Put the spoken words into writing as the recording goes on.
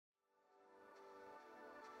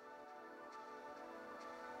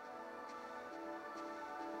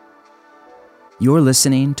You're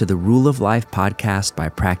listening to the Rule of Life podcast by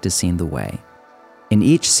Practicing the Way. In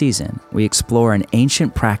each season, we explore an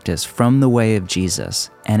ancient practice from the way of Jesus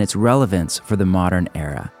and its relevance for the modern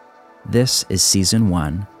era. This is Season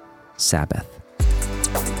 1, Sabbath.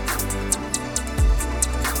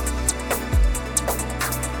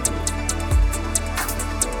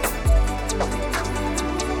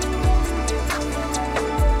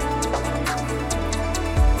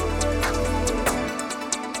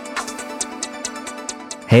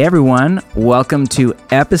 Hey everyone, welcome to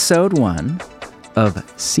episode 1 of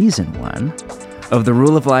season 1 of the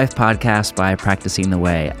Rule of Life podcast by Practicing the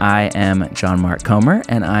Way. I am John Mark Comer,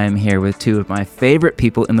 and I am here with two of my favorite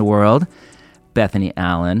people in the world, Bethany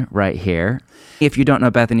Allen, right here. If you don't know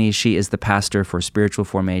Bethany, she is the pastor for spiritual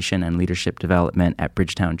formation and leadership development at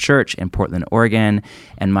Bridgetown Church in Portland, Oregon,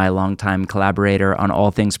 and my longtime collaborator on all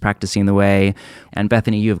things Practicing the Way. And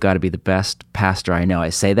Bethany, you have got to be the best pastor I know. I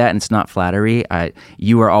say that, and it's not flattery.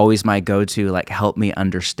 You are always my go-to, help me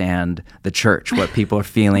understand the church, what people are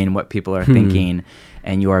feeling, what people are thinking,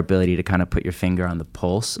 and your ability to kind of put your finger on the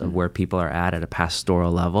pulse of where people are at a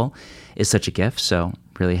pastoral level is such a gift. So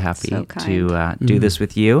really happy to do this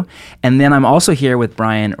with you. And then I'm also here with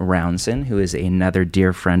Brian Roundson, who is another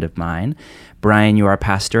dear friend of mine. Brian, you are a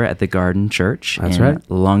pastor at the Garden Church in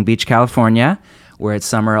Long Beach, California, where it's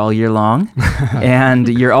summer all year long. And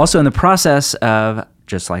you're also in the process of,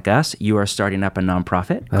 just like us, you are starting up a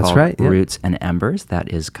nonprofit called Roots and Embers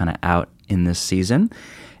that is kind of out in this season.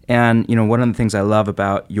 And, one of the things I love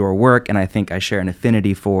about your work, and I think I share an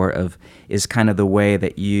affinity for, is kind of the way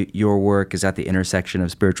that your work is at the intersection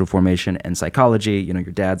of spiritual formation and psychology. Your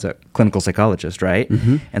dad's a clinical psychologist, right?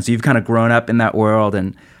 Mm-hmm. And so you've kind of grown up in that world,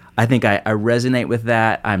 and I think I resonate with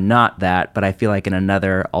that. I'm not that, but I feel like in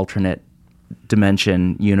another alternate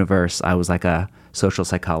dimension universe, I was like a social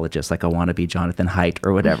psychologist, like a wannabe Jonathan Haidt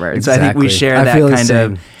or whatever. And so I think we share that kind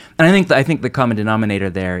of, and I think the common denominator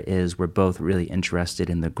there is we're both really interested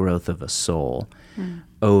in the growth of a soul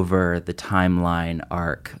over the timeline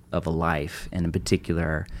arc of a life, and in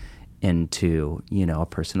particular into, a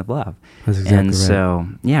person of love. That's exactly and so,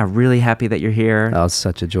 really happy that you're here. Oh, it's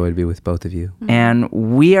such a joy to be with both of you. And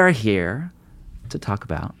we are here to talk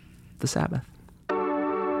about the Sabbath.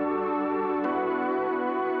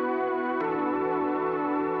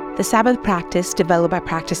 The Sabbath practice, developed by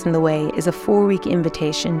Practicing the Way, is a 4-week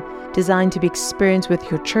invitation designed to be experienced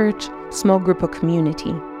with your church, small group, or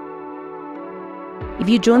community. If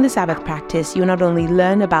you join the Sabbath practice, you not only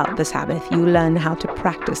learn about the Sabbath, you learn how to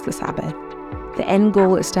practice the Sabbath. The end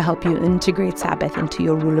goal is to help you integrate Sabbath into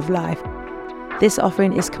your rule of life. This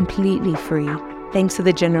offering is completely free, thanks to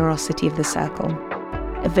the generosity of the Circle.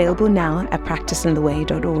 Available now at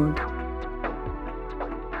practicingtheway.org.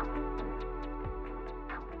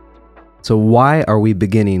 So why are we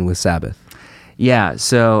beginning with Sabbath? Yeah,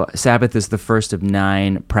 so Sabbath is the first of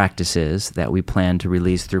 9 practices that we plan to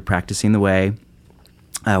release through Practicing the Way,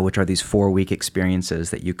 which are these 4-week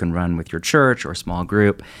experiences that you can run with your church or small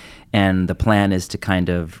group. And the plan is to kind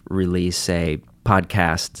of release a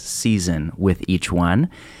podcast season with each one.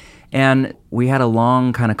 And we had a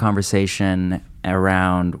long kind of conversation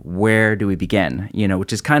around where do we begin,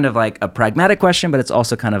 which is kind of like a pragmatic question, but it's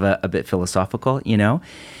also kind of a bit philosophical,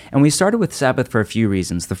 And we started with Sabbath for a few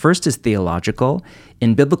reasons. The first is theological.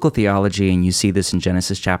 In biblical theology, and you see this in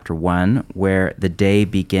Genesis chapter 1, where the day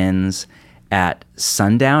begins at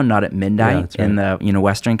sundown, not at midnight in the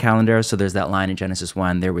Western calendar. So there's that line in Genesis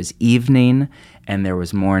 1, there was evening and there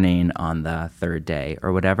was morning on the third day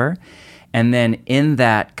or whatever. And then in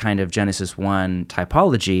that kind of Genesis 1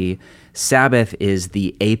 typology, Sabbath is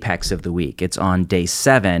the apex of the week. It's on day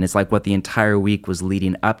 7. It's like what the entire week was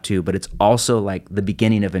leading up to, but it's also like the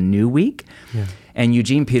beginning of a new week. Yeah. And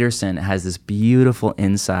Eugene Peterson has this beautiful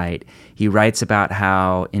insight. He writes about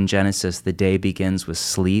how in Genesis, the day begins with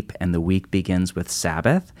sleep and the week begins with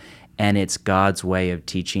Sabbath. And it's God's way of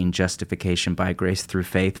teaching justification by grace through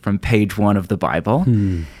faith from page 1 of the Bible,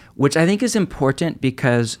 which I think is important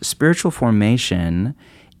because spiritual formation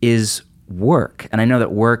is work. And I know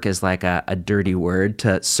that work is like a dirty word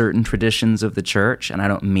to certain traditions of the church, and I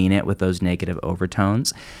don't mean it with those negative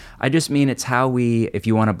overtones. I just mean it's how we, if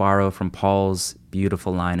you want to borrow from Paul's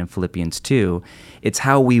beautiful line in Philippians 2, it's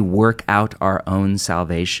how we work out our own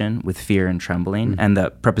salvation with fear and trembling. And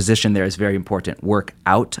the preposition there is very important. Work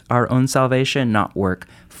out our own salvation, not work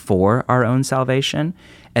for our own salvation.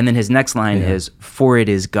 And then his next line is, for it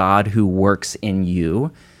is God who works in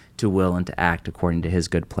you to will and to act according to his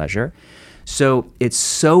good pleasure. So it's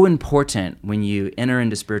so important when you enter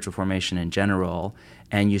into spiritual formation in general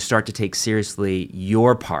and you start to take seriously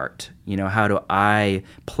your part. How do I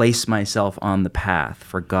place myself on the path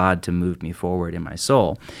for God to move me forward in my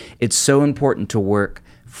soul? It's so important to work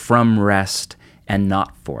from rest and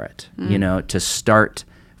not for it, to start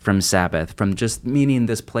from Sabbath, from just meaning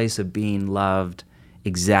this place of being loved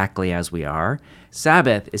exactly as we are.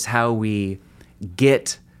 Sabbath is how we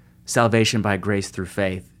get salvation by grace through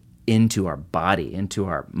faith into our body, into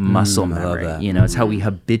our muscle memory. It's how we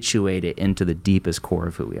habituate it into the deepest core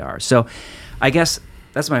of who we are. So I guess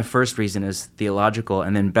that's my first reason, is theological.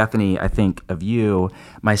 And then Bethany, I think of you,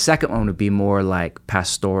 my second one would be more like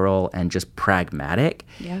pastoral and just pragmatic,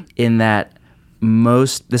 in that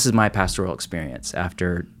this is my pastoral experience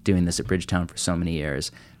after doing this at Bridgetown for so many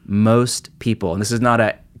years. Most people, and this is not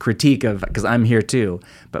a critique of, because I'm here too,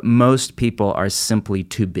 but most people are simply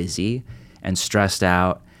too busy and stressed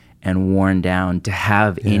out and worn down to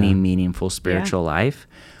have any meaningful spiritual life,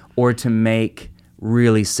 or to make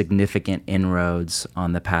really significant inroads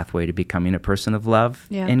on the pathway to becoming a person of love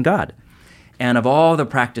in God. And of all the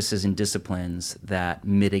practices and disciplines that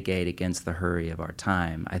mitigate against the hurry of our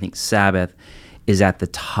time, I think Sabbath is at the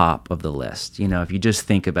top of the list. If you just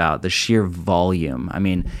think about the sheer volume,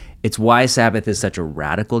 it's why Sabbath is such a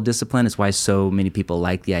radical discipline. It's why so many people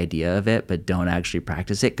like the idea of it but don't actually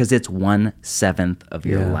practice it, because it's 1/7 of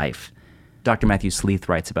your life. Dr. Matthew Sleeth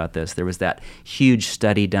writes about this. There was that huge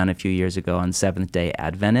study done a few years ago on Seventh-day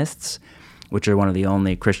Adventists, which are one of the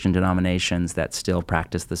only Christian denominations that still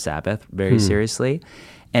practice the Sabbath very seriously.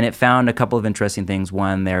 And it found a couple of interesting things.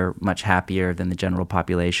 One, they're much happier than the general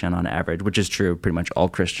population on average, which is true pretty much all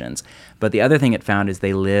Christians. But the other thing it found is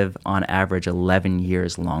they live on average 11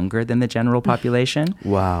 years longer than the general population.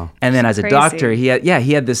 Wow. And then as a doctor, he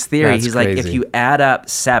had this theory. That's He's crazy. like, if you add up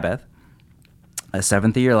Sabbath, a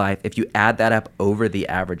seventh of your life, if you add that up over the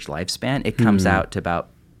average lifespan, it comes out to about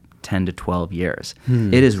 10 to 12 years.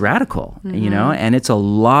 It is radical, and it's a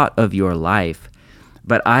lot of your life.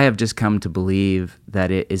 But I have just come to believe that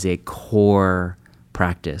it is a core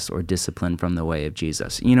practice or discipline from the way of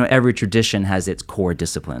Jesus. Every tradition has its core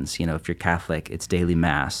disciplines. If you're Catholic, it's daily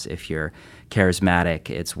mass. If you're charismatic,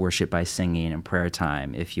 it's worship by singing and prayer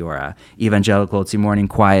time. If you're evangelical, it's your morning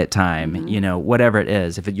quiet time, whatever it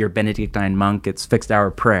is. If you're a Benedictine monk, it's fixed hour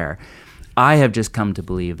prayer. I have just come to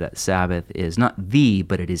believe that Sabbath is not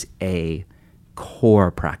but it is a core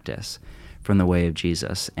practice from the way of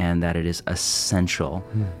Jesus, and that it is essential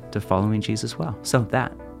to following Jesus well. So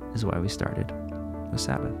that is why we started with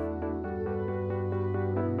Sabbath.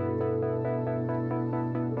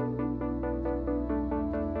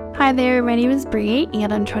 Hi there, my name is Bree,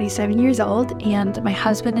 and I'm 27 years old, and my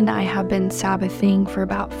husband and I have been Sabbathing for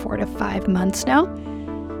about 4 to 5 months now.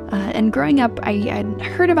 And growing up, I had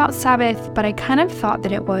heard about Sabbath, but I kind of thought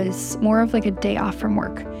that it was more of like a day off from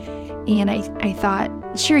work. And I thought,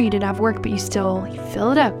 sure, you didn't have work, but you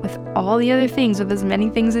fill it up with all the other things, with as many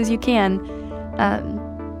things as you can.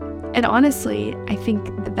 And honestly, I think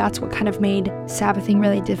that's what kind of made Sabbathing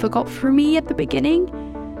really difficult for me at the beginning.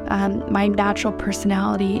 My natural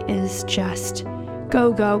personality is just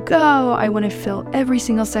go, go, go. I want to fill every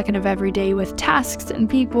single second of every day with tasks and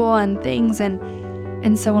people and things.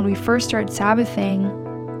 And so when we first started Sabbathing,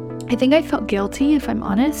 I think I felt guilty, if I'm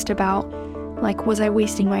honest, about was I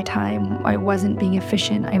wasting my time? I wasn't being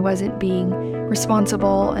efficient. I wasn't being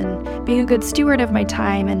responsible and being a good steward of my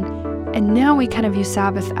time. And now we kind of use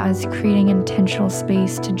Sabbath as creating an intentional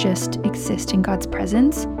space to just exist in God's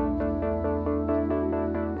presence.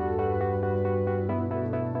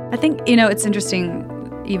 I think, it's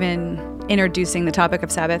interesting even introducing the topic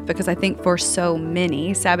of Sabbath, because I think for so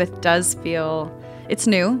many, Sabbath does feel, it's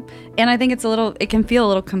new. And I think it can feel a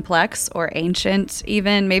little complex or ancient,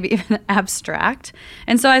 maybe even abstract.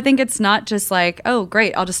 And so I think it's not just like, oh,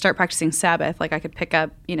 great, I'll just start practicing Sabbath. Like I could pick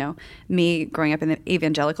up, me growing up in the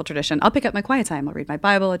evangelical tradition, I'll pick up my quiet time, I'll read my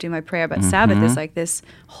Bible, I'll do my prayer. But Sabbath is like this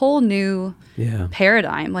whole new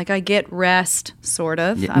paradigm. Like I get rest, sort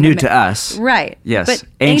of. Yeah, new to us. Right. Yes. But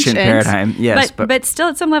ancient paradigm. Yes. But still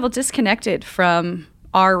at some level disconnected from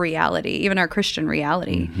our reality, even our Christian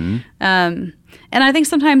reality. And I think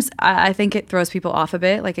sometimes I think it throws people off a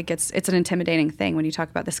bit. Like it's an intimidating thing when you talk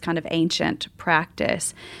about this kind of ancient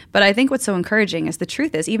practice. But I think what's so encouraging is the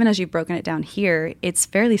truth is, even as you've broken it down here, it's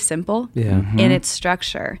fairly simple in its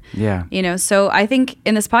structure. Yeah. So I think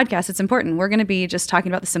in this podcast, it's important. We're going to be just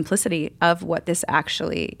talking about the simplicity of what this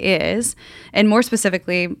actually is. And more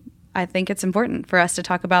specifically, I think it's important for us to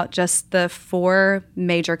talk about just the 4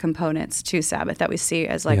 major components to Sabbath that we see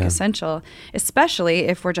as essential, especially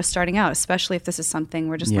if we're just starting out, especially if this is something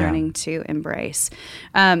we're just learning to embrace.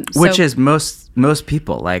 Which is most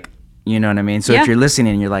people, You know what I mean? So Yeah. if you're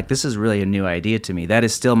listening and you're like, this is really a new idea to me, that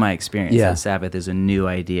is still my experience. Yeah. That Sabbath is a new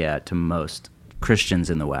idea to most Christians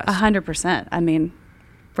in the West. 100%. I mean,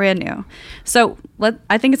 brand new. So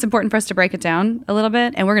I think it's important for us to break it down a little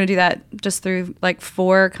bit. And we're going to do that just through like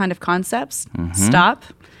 4 kind of concepts: stop,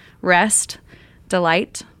 rest,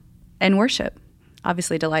 delight, and worship.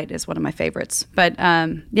 Obviously, delight is one of my favorites. But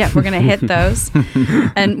yeah, we're going to hit those.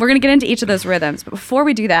 And we're going to get into each of those rhythms. But before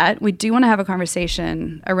we do that, we do want to have a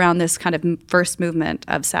conversation around this kind of first movement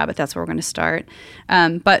of Sabbath. That's where we're going to start.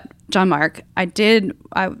 But John Mark, I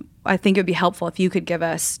think it would be helpful if you could give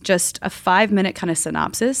us just a 5-minute kind of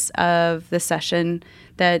synopsis of the session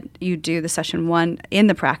that you do, the session 1 in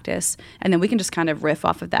the practice. And then we can just kind of riff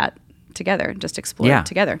off of that together, just explore it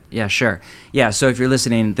together. Yeah, sure. Yeah, so if you're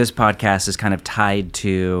listening, this podcast is kind of tied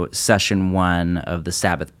to session 1 of the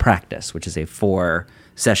Sabbath practice, which is a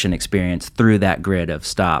 4-session experience through that grid of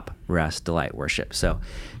stop, rest, delight, worship. So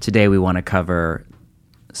today we want to cover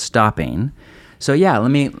stopping. So yeah,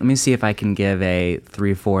 let me see if I can give a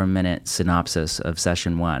 3-4 minute synopsis of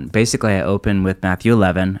session 1. Basically, I open with Matthew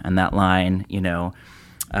 11 and that line,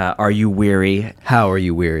 are you weary? How are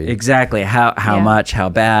you weary? Exactly. How much, how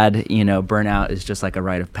bad, burnout is just like a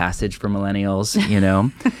rite of passage for millennials,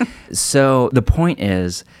 So the point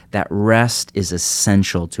is that rest is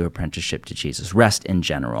essential to apprenticeship to Jesus, rest in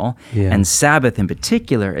general. Yeah. And Sabbath in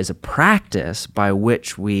particular is a practice by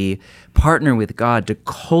which we partner with God to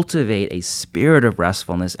cultivate a spirit of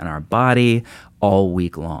restfulness in our body all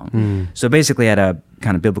week long. So basically at a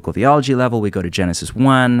kind of biblical theology level, we go to Genesis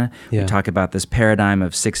 1. Yeah. We talk about this paradigm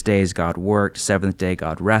of 6 days God worked, 7th day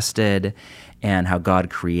God rested, and how God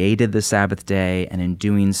created the Sabbath day. And in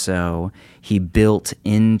doing so, he built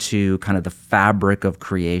into kind of the fabric of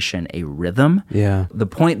creation a rhythm. Yeah. The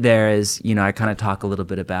point there is, I kind of talk a little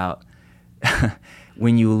bit about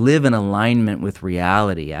when you live in alignment with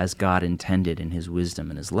reality as God intended in his wisdom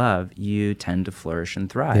and his love, you tend to flourish and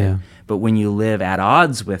thrive. Yeah. But when you live at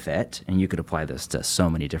odds with it, and you could apply this to so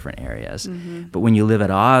many different areas, but when you live at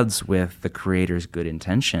odds with the Creator's good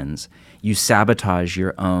intentions, you sabotage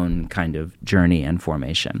your own kind of journey and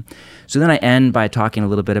formation. So then I end by talking a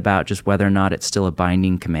little bit about just whether or not it's still a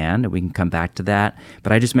binding command, and we can come back to that.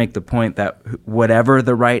 But I just make the point that whatever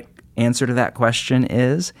the right answer to that question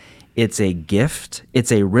is, it's a gift,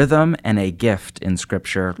 it's a rhythm and a gift in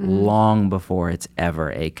Scripture long before it's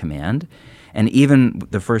ever a command. And even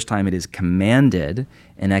the first time it is commanded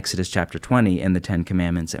in Exodus chapter 20 in the 10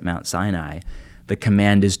 Commandments at Mount Sinai, the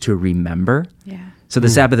command is to remember. Yeah. So the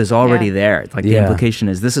Sabbath is already there. It's like the Yeah. implication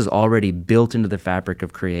is this is already built into the fabric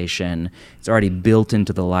of creation. It's already built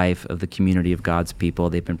into the life of the community of God's people.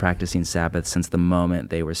 They've been practicing Sabbath since the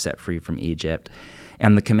moment they were set free from Egypt.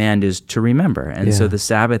 And the command is to remember. And so the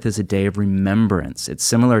Sabbath is a day of remembrance. It's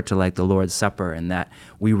similar to like the Lord's Supper in that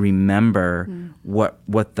we remember what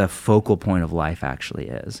the focal point of life actually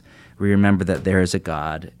is. We remember that there is a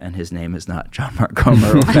God, and his name is not John Mark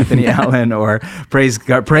Comer or Bethany Allen or praise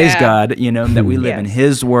God, that we live in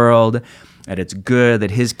his world, that it's good, that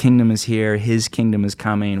his kingdom is here, his kingdom is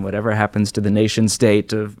coming, whatever happens to the nation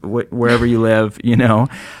state of wherever you live,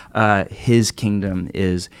 his kingdom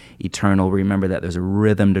is eternal. Remember that there's a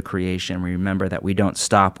rhythm to creation. Remember that we don't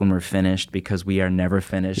stop when we're finished because we are never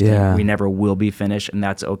finished. Yeah. We never will be finished, and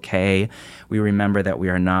that's okay. We remember that we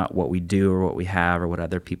are not what we do or what we have or what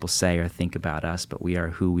other people say or think about us, but we are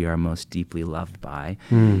who we are most deeply loved by.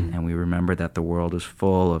 And we remember that the world is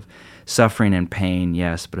full of suffering and pain,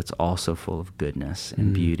 yes, but it's also full of goodness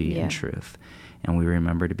and beauty and truth. And we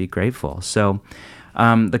remember to be grateful. So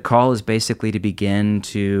the call is basically to begin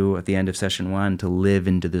to, at the end of session 1, to live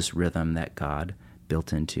into this rhythm that God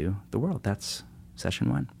built into the world. That's session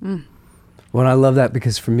 1. Well, I love that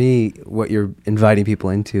because for me, what you're inviting people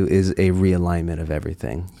into is a realignment of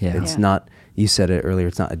everything. Yeah. It's not, you said it earlier,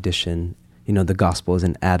 it's not addition. The gospel is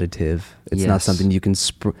an additive. It's not something you can,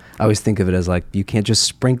 I always think of it as like, you can't just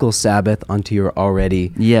sprinkle Sabbath onto your already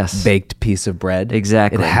baked piece of bread.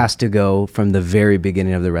 Exactly. It has to go from the very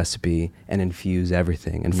beginning of the recipe and infuse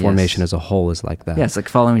everything. And formation as a whole is like that. Yeah, it's like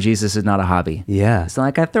following Jesus is not a hobby. Yeah. It's not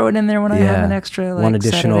like I throw it in there when I have an extra one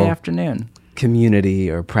additional Saturday afternoon. Community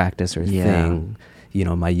or practice or thing,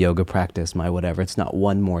 my yoga practice, my whatever. It's not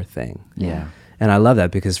one more thing. Yeah. And I love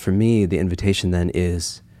that because for me, the invitation then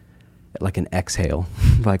is like an exhale.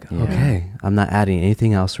 Like, okay, I'm not adding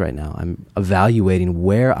anything else right now. I'm evaluating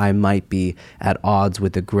where I might be at odds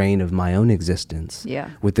with the grain of my own existence,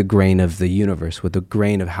 with the grain of the universe, with the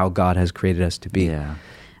grain of how God has created us to be. Yeah.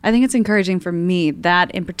 I think it's encouraging for me,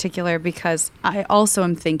 that in particular, because I also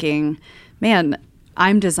am thinking, man,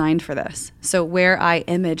 I'm designed for this. So where I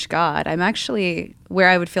image God, I'm actually where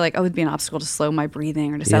I would feel like, oh, it would be an obstacle to slow my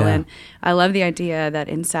breathing or to settle in. I love the idea that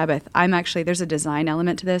in Sabbath, there's a design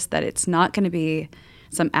element to this, that it's not going to be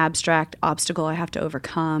some abstract obstacle I have to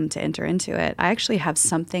overcome to enter into it. I actually have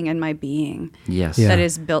something in my being that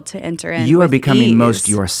is built to enter in. You are with becoming ease. most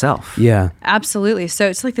yourself. Yeah. Absolutely. So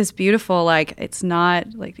it's like this beautiful, like, it's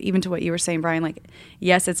not like, even to what you were saying, Brian, like,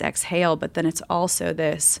 yes, it's exhale, but then it's also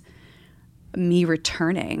this me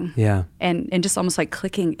returning. Yeah. And just almost like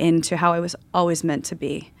clicking into how I was always meant to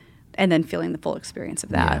be, and then feeling the full experience of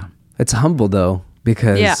that. Yeah. It's humble though,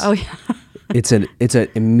 because it's an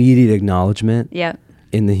immediate acknowledgement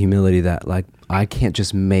in the humility that, like, I can't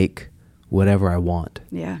just make whatever I want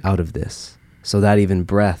out of this. So that even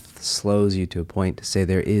breath slows you to a point to say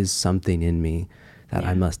there is something in me that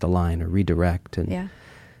I must align or redirect. And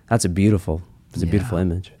that's a beautiful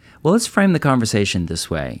image. Well, let's frame the conversation this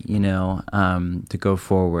way, to go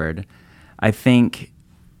forward. I think,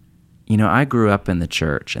 I grew up in the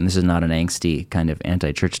church, and this is not an angsty kind of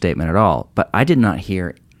anti-church statement at all, but I did not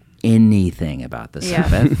hear anything about the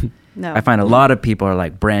Sabbath. No. I find a lot of people are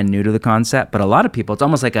like brand new to the concept, but a lot of people, it's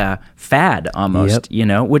almost like a fad almost,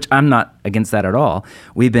 which I'm not against that at all.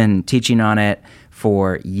 We've been teaching on it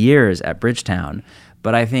for years at Bridgetown,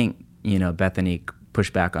 but I think, Bethany,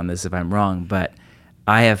 push back on this if I'm wrong, but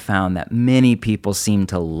I have found that many people seem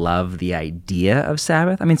to love the idea of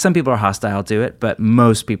Sabbath. I mean, some people are hostile to it, but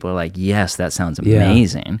most people are like, yes, that sounds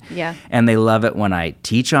amazing. Yeah. And they love it when I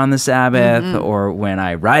teach on the Sabbath or when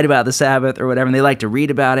I write about the Sabbath or whatever, and they like to read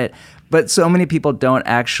about it. But so many people don't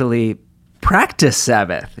actually practice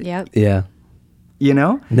Sabbath. Yep. Yeah.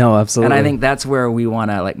 No, absolutely. And I think that's where we want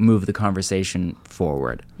to move the conversation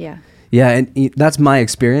forward. Yeah. Yeah, and that's my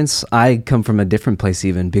experience. I come from a different place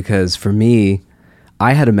even, because for me,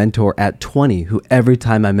 I had a mentor at 20 who every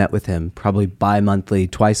time I met with him, probably bi-monthly,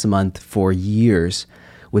 twice a month for years,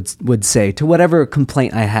 would say to whatever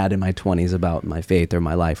complaint I had in my 20s about my faith or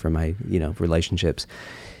my life or my, relationships,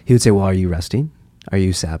 he would say, well, are you resting? Are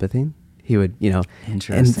you Sabbathing? He would,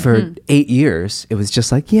 Interesting. And for 8 years, it was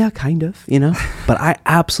just like, yeah, kind of, But I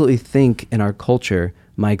absolutely think in our culture,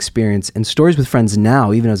 my experience and stories with friends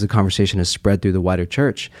now, even as the conversation has spread through the wider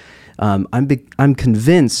church, I'm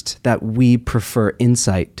convinced that we prefer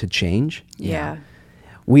insight to change. Yeah.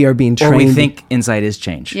 We are being trained. Or we think insight is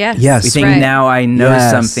change. Yes. We think now I know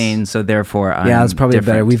something, so therefore I'm that's probably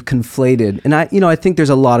different. better. We've conflated. And I think there's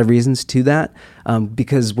a lot of reasons to that,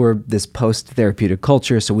 because we're this post-therapeutic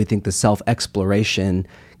culture, so we think the self-exploration,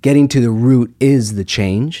 getting to the root is the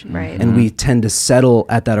change. Right. And we tend to settle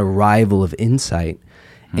at that arrival of insight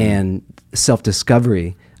and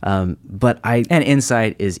self-discovery. And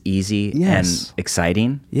insight is easy and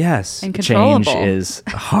exciting. Yes. And controllable. Change is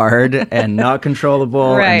hard and not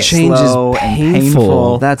controllable. Right. And Change slow is and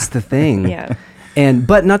painful. That's the thing. Yeah.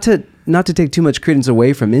 But not to take too much credence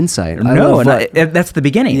away from insight. That's the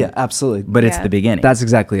beginning. Yeah, absolutely. But it's the beginning. That's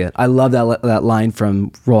exactly it. I love that line from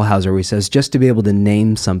Rollhauser where he says, just to be able to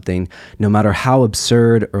name something, no matter how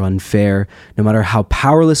absurd or unfair, no matter how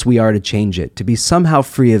powerless we are to change it, to be somehow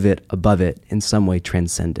free of it, above it, in some way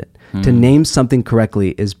transcend it. To name something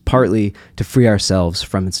correctly is partly to free ourselves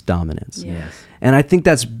from its dominance. Yes. And I think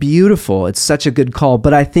that's beautiful. It's such a good call.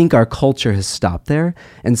 But I think our culture has stopped there.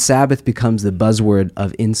 And Sabbath becomes the buzzword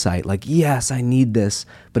of insight. Like, yes, I need this.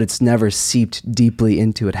 But it's never seeped deeply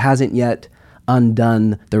into it. Hasn't yet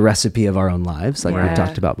undone the recipe of our own lives, like we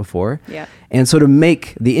talked about before. Yeah. And so to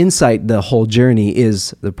make the insight the whole journey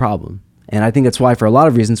is the problem. And I think that's why, for a lot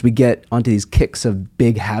of reasons, we get onto these kicks of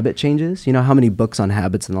big habit changes. How many books on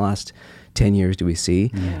habits in the last 10 years do we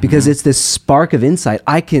see? Yeah. Because it's this spark of insight.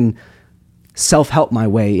 I can self-help my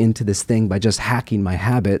way into this thing by just hacking my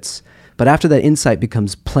habits. But after that insight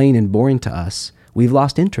becomes plain and boring to us, we've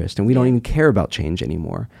lost interest and we don't even care about change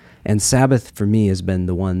anymore. And Sabbath for me has been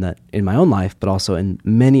the one that in my own life, but also in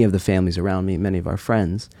many of the families around me, many of our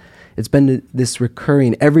friends, it's been this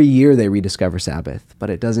recurring, every year they rediscover Sabbath, but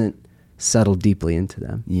it doesn't settle deeply into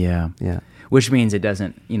them. Yeah. Which means it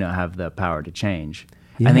doesn't, have the power to change.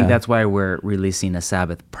 Yeah. I think that's why we're releasing a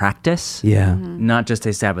Sabbath practice. Yeah. Not just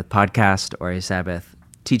a Sabbath podcast or a Sabbath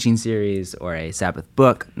teaching series or a Sabbath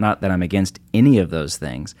book. Not that I'm against any of those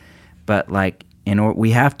things, but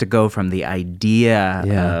we have to go from the idea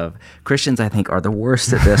of Christians, I think, are the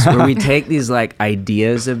worst at this, where we take these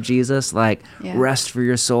ideas of Jesus, rest for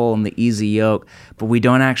your soul and the easy yoke, but we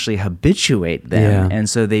don't actually habituate them. And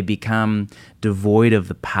so they become devoid of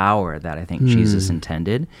the power that I think Jesus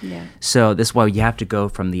intended. Yeah. So this is why you have to go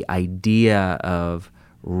from the idea of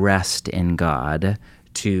rest in God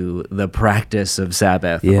to the practice of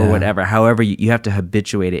Sabbath Yeah. or whatever. However, you have to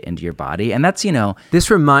habituate it into your body. And that's,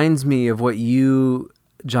 This reminds me of what you,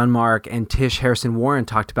 John Mark, and Tish Harrison Warren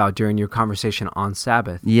talked about during your conversation on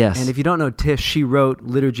Sabbath. Yes. And if you don't know Tish, she wrote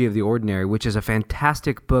Liturgy of the Ordinary, which is a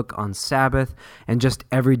fantastic book on Sabbath and just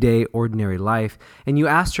everyday ordinary life. And you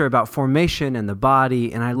asked her about formation and the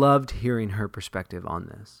body, and I loved hearing her perspective on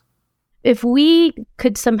this. If we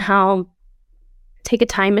could somehow take a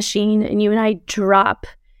time machine and you and I drop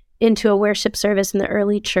into a worship service in the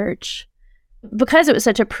early church, because it was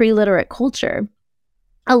such a pre-literate culture,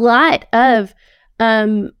 a lot of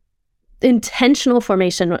intentional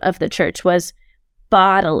formation of the church was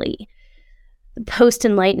bodily.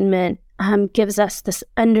 Post-Enlightenment gives us this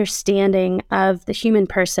understanding of the human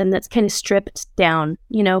person that's kind of stripped down,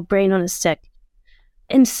 brain on a stick.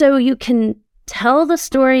 And so you can tell the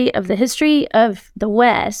story of the history of the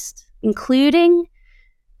West, including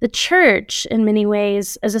the church in many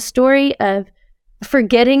ways, as a story of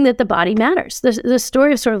forgetting that the body matters. The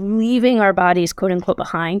story of sort of leaving our bodies, quote unquote,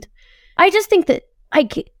 behind. I just think that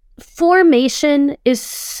formation is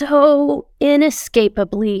so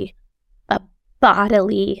inescapably a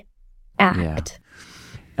bodily act.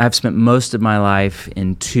 Yeah. I've spent most of my life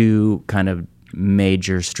in two kind of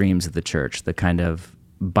major streams of the church, the kind of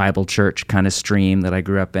Bible church kind of stream that I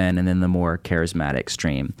grew up in, and then the more charismatic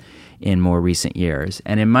stream in more recent years.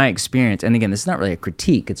 And in my experience, and again, this is not really a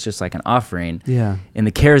critique, it's just like an offering. Yeah. In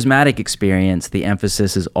the charismatic experience, the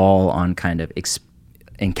emphasis is all on kind of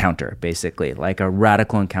encounter, basically, like a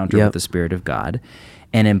radical encounter with the Spirit of God.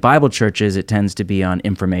 And in Bible churches, it tends to be on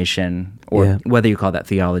information, or whether you call that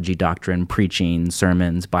theology, doctrine, preaching,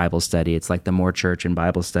 sermons, Bible study. It's like the more church and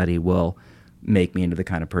Bible study will make me into the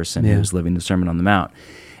kind of person who's living the Sermon on the Mount.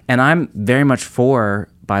 And I'm very much for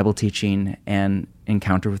Bible teaching and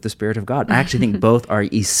encounter with the Spirit of God. I actually think both are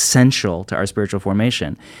essential to our spiritual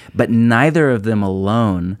formation, but neither of them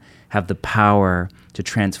alone have the power to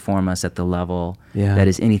transform us at the level that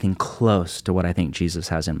is anything close to what I think Jesus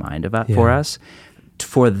has in mind for us.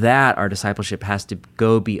 For that, our discipleship has to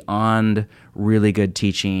go beyond really good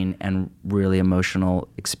teaching and really emotional,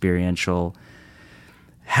 experiential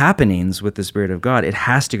happenings with the Spirit of God. It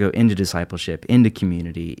has to go into discipleship, into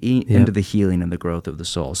community, into the healing and the growth of the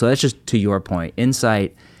soul. So that's just to your point.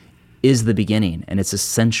 Insight is the beginning, and it's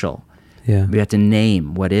essential. Yeah. We have to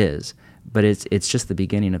name what is, but it's just the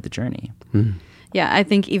beginning of the journey. Mm. Yeah, I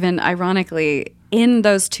think even ironically, in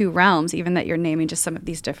those two realms, even that you're naming just some of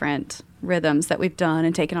these different rhythms that we've done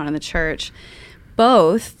and taken on in the church,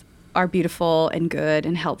 both are beautiful and good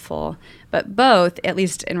and helpful, but both, at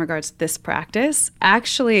least in regards to this practice,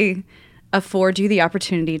 actually afford you the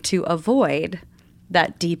opportunity to avoid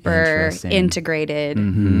that deeper,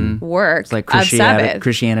 integrated work It's like of Sabbath.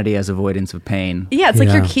 Christianity as avoidance of pain. Yeah, it's like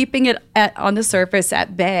you're keeping it on the surface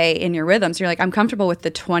at bay in your rhythms. You're like, I'm comfortable with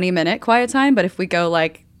the 20-minute quiet time, but if we go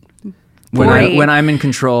like 40, when I'm in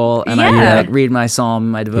control and I like read my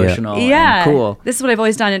psalm, my devotional, and cool. This is what I've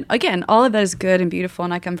always done. And again, all of that is good and beautiful,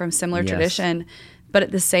 and I come from similar tradition. But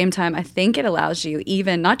at the same time, I think it allows you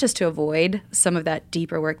even not just to avoid some of that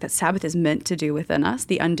deeper work that Sabbath is meant to do within us,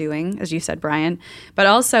 the undoing, as you said, Brian, but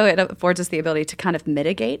also it affords us the ability to kind of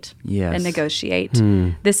mitigate and negotiate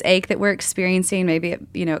this ache that we're experiencing. Maybe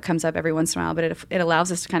it comes up every once in a while, but it allows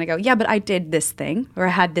us to kind of go, yeah, but I did this thing, or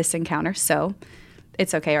I had this encounter, so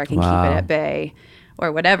it's okay, or I can keep it at bay,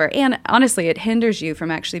 or whatever. And honestly, it hinders you from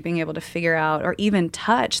actually being able to figure out or even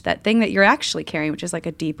touch that thing that you're actually carrying, which is like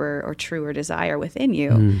a deeper or truer desire within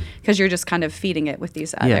you, because you're just kind of feeding it with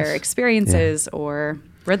these other experiences or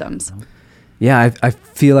rhythms. Yeah, I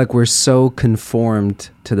feel like we're so conformed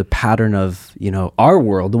to the pattern of, our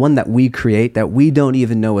world, the one that we create, that we don't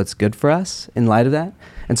even know what's good for us in light of that.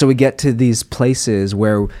 And so we get to these places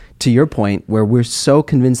where, to your point, where we're so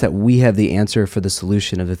convinced that we have the answer for the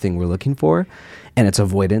solution of the thing we're looking for, and it's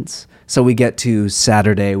avoidance. So we get to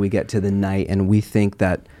Saturday, we get to the night, and we think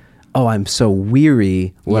that, oh, I'm so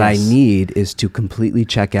weary. What I need is to completely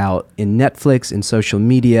check out in Netflix, in social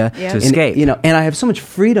media. To escape. And I have so much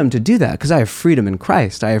freedom to do that because I have freedom in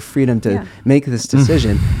Christ. I have freedom to make this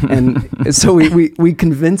decision. And so we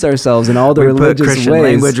convince ourselves in all the religious Christian ways.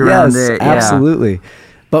 language around it. Yeah. Absolutely.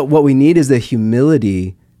 But what we need is the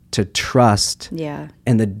humility to trust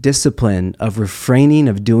and the discipline of refraining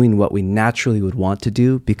of doing what we naturally would want to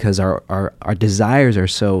do because our desires are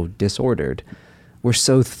so disordered. We're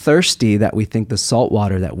so thirsty that we think the salt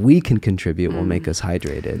water that we can contribute will make us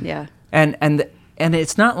hydrated. Yeah. And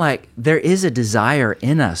it's not like there is a desire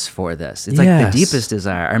in us for this. It's like the deepest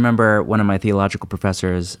desire. I remember one of my theological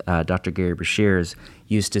professors, Dr. Gary Breshears,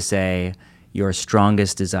 used to say, your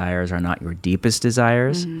strongest desires are not your deepest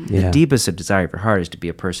desires. The deepest of desire of your heart is to be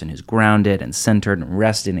a person who's grounded and centered and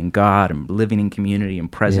rested in God and living in community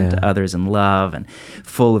and present to others in love and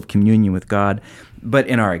full of communion with God. But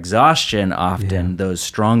in our exhaustion, often those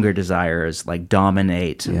stronger desires like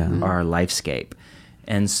dominate our lifescape.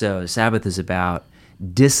 And so Sabbath is about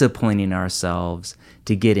disciplining ourselves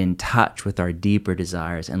to get in touch with our deeper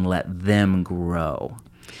desires and let them grow.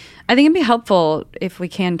 I think it'd be helpful if we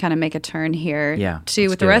can kind of make a turn here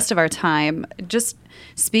with the rest of our time, just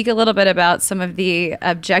speak a little bit about some of the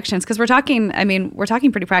objections, because we're talking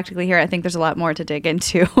pretty practically here. I think there's a lot more to dig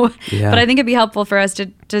into, but I think it'd be helpful for us to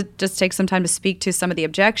just take some time to speak to some of the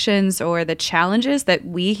objections or the challenges that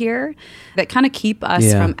we hear that kind of keep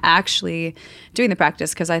us from actually doing the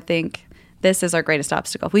practice, because I think this is our greatest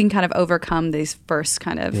obstacle. If we can kind of overcome these first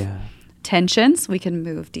kind of tensions, we can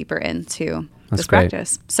move deeper into this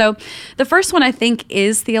practice. So the first one I think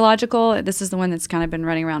is theological. This is the one that's kind of been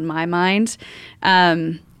running around my mind.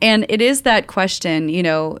 And it is that question,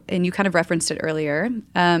 and you kind of referenced it earlier,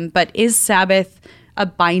 but is Sabbath a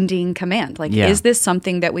binding command? Is this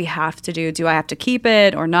something that we have to do? Do I have to keep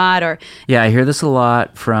it or not? Or I hear this a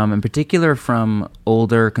lot in particular from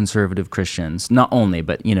older conservative Christians. Not only,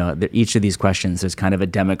 but each of these questions, there's kind of a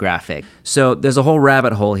demographic. So there's a whole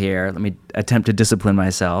rabbit hole here. Let me attempt to discipline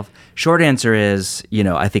myself. Short answer is,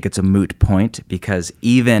 I think it's a moot point, because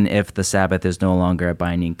even if the Sabbath is no longer a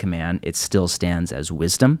binding command, it still stands as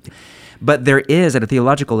wisdom. But there is, at a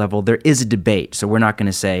theological level, there is a debate. So we're not going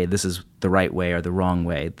to say this is the right way or the wrong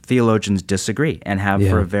way. Theologians disagree and have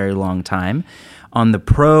for a very long time. On the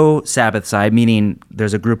pro-Sabbath side, meaning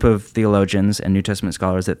there's a group of theologians and New Testament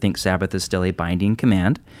scholars that think Sabbath is still a binding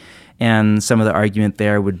command. And some of the argument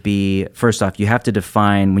there would be, first off, you have to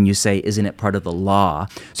define when you say, isn't it part of the law?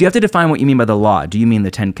 So you have to define what you mean by the law. Do you mean the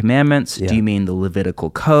Ten Commandments? Do you mean the Levitical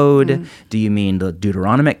Code? Do you mean the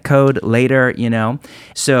Deuteronomic Code later,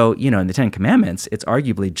 So, in the Ten Commandments, it's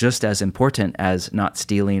arguably just as important as not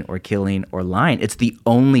stealing or killing or lying. It's the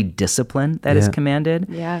only discipline that is commanded.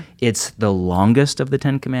 Yeah. It's the longest of the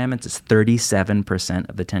Ten Commandments. It's 37%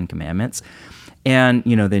 of the Ten Commandments. And,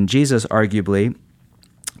 then Jesus arguably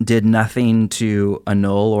did nothing to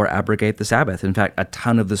annul or abrogate the Sabbath. In fact, a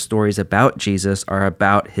ton of the stories about Jesus are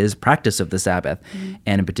about his practice of the Sabbath,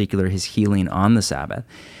 and in particular, his healing on the Sabbath.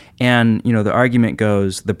 And, the argument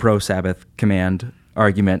goes, the pro-Sabbath command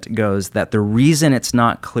argument goes that the reason it's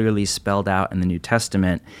not clearly spelled out in the New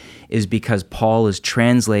Testament is because Paul is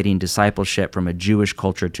translating discipleship from a Jewish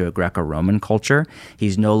culture to a Greco-Roman culture.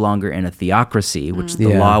 He's no longer in a theocracy, which the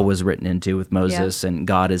law was written into with Moses and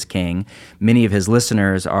God as king. Many of his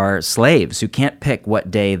listeners are slaves who can't pick what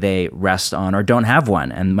day they rest on or don't have one,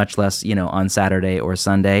 and much less, on Saturday or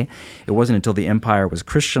Sunday. It wasn't until the empire was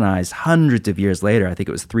Christianized hundreds of years later, I think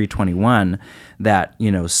it was 321, that,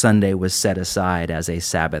 Sunday was set aside as a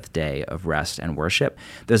Sabbath day of rest and worship.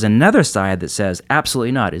 There's another side that says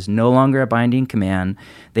absolutely not, is no longer a binding command.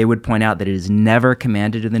 They would point out that it is never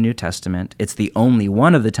commanded in the New Testament. It's the only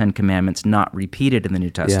one of the Ten Commandments not repeated in the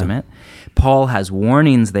New Testament. Paul has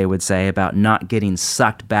warnings, they would say, about not getting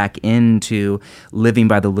sucked back into living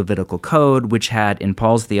by the Levitical Code, which had, in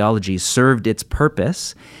Paul's theology, served its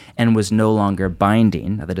purpose and was no longer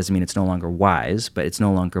binding. Now, that doesn't mean it's no longer wise, but it's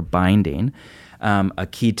no longer binding. A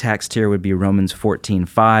key text here would be Romans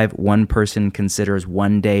 14:5. One person considers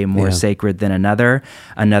one day more sacred than another.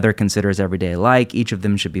 Another considers every day alike. Each of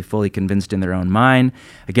them should be fully convinced in their own mind.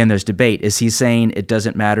 Again, there's debate. Is he saying it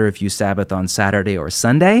doesn't matter if you Sabbath on Saturday or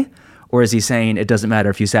Sunday? Or is he saying it doesn't matter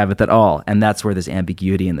if you Sabbath at all? And that's where there's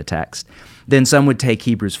ambiguity in the text. Then some would take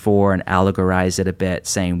Hebrews 4 and allegorize it a bit,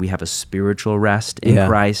 saying we have a spiritual rest in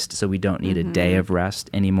Christ, so we don't need a day of rest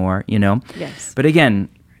anymore, Yes. But again,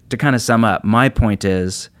 to kind of sum up, my point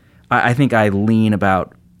is, I think I lean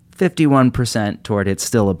about 51% toward it's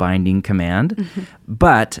still a binding command,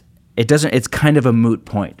 but it's kind of a moot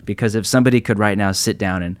point, because if somebody could right now sit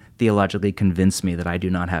down and theologically convince me that I do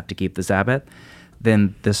not have to keep the Sabbath,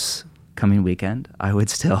 then this coming weekend, I would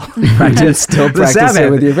still practice the Sabbath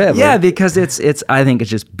it with your family. Yeah, because I think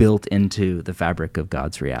it's just built into the fabric of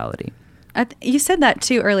God's reality. You said that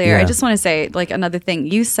too earlier. I just want to say another thing.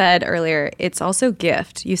 You said earlier, it's also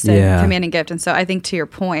gift. You said command and gift. And so I think to your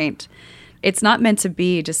point, it's not meant to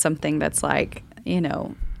be just something that's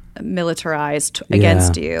militarized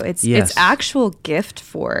against you. It's actual gift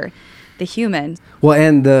for the human. Well,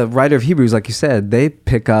 and the writer of Hebrews, like you said, the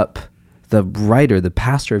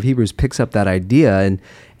pastor of Hebrews picks up that idea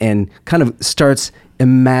and kind of starts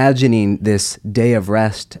imagining this day of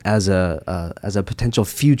rest as a potential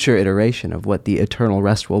future iteration of what the eternal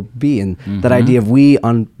rest will be. And that idea of we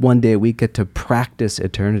on one day a week get to practice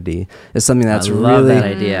eternity is something that's I love really, that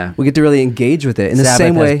idea. we get to really engage with it in the Sabbath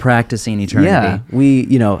same way. as practicing eternity. Yeah, we,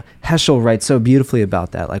 Heschel writes so beautifully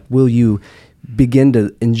about that. Like, will you begin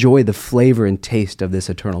to enjoy the flavor and taste of this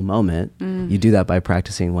eternal moment? You do that by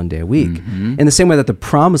practicing one day a week. In the same way that the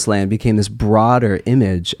promised land became this broader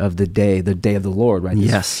image of the day of the Lord, right?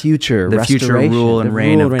 Yes. This future The future restoration, rule and the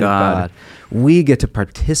reign rule of God. We get to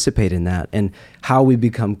participate in that, and how we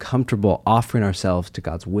become comfortable offering ourselves to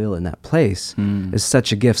God's will in that place is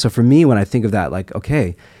such a gift. So for me, when I think of that, like,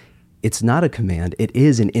 okay, it's not a command, it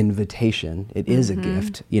is an invitation, it is a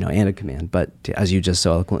gift, and a command, but as you just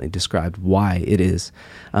so eloquently described, why it is.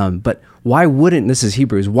 But why wouldn't, this is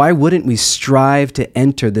Hebrews, why wouldn't we strive to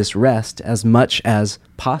enter this rest as much as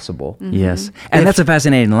possible? Yes. And that's a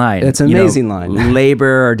fascinating line. It's an amazing line.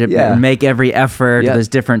 Labor or Yeah. make every effort. Yeah. There's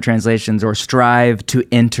different translations, or strive to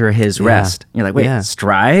enter his rest. You're like, wait,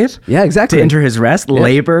 strive? Yeah, exactly. To enter his rest?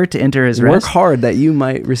 Labor to enter his Work rest? hard that you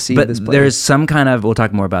might receive But this blessing. there's some kind of, we'll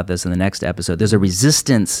talk more about this in the next episode, there's a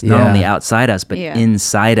resistance not only outside us, but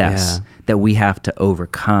inside us that we have to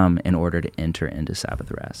overcome in order to enter into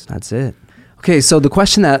Sabbath rest. That's it. Okay, so the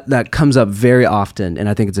question that comes up very often, and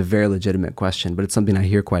I think it's a very legitimate question, but it's something I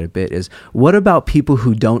hear quite a bit, is what about people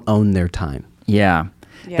who don't own their time? Yeah.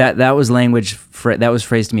 That was language that was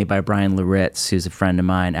phrased to me by Brian Loritz, who's a friend of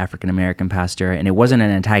mine, African-American pastor, and it wasn't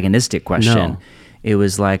an antagonistic question. No. It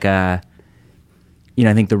was like I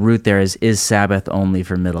think the root there is Sabbath only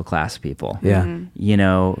for middle-class people? Yeah.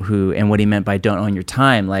 And what he meant by don't own your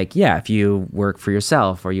time, like, if you work for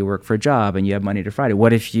yourself or you work for a job and you have Monday to Friday,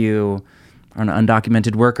 what if you are an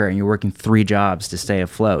undocumented worker and you're working 3 jobs to stay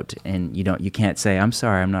afloat, and you can't say, I'm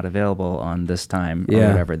sorry, I'm not available on this time or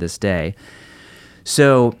whatever this day.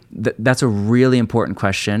 So that's a really important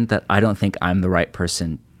question that I don't think I'm the right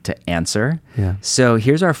person to answer. Yeah. So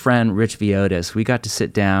here's our friend Rich Viotis. We got to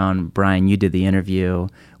sit down, Brian, you did the interview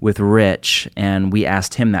with Rich, and we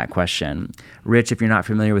asked him that question. Rich, if you're not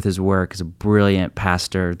familiar with his work, is a brilliant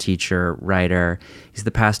pastor, teacher, writer. He's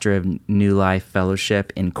the pastor of New Life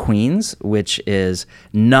Fellowship in Queens, which is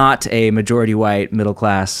not a majority white, middle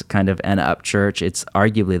class kind of and up church. It's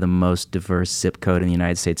arguably the most diverse zip code in the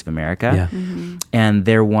United States of America. Yeah. And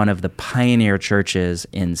they're one of the pioneer churches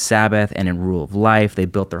in Sabbath and in rule of life. They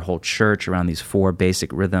built their whole church around these 4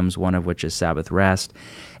 basic rhythms, one of which is Sabbath rest.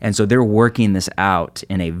 And so they're working this out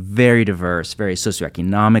in a very diverse, very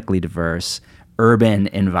socioeconomically diverse urban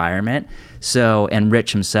environment. So, and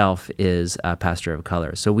Rich himself is a pastor of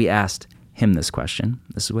color. So we asked him this question.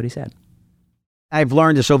 This is what he said. I've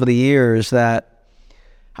learned this over the years that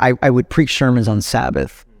I would preach sermons on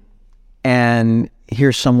Sabbath and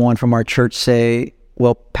hear someone from our church say,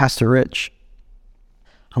 well, Pastor Rich,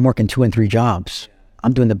 I'm working 2 and 3 jobs.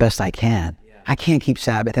 I'm doing the best I can. I can't keep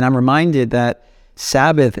Sabbath. And I'm reminded that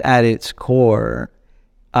Sabbath at its core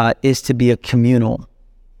is to be a communal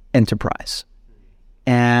enterprise.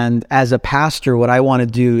 And as a pastor, what I want to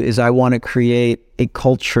do is I want to create a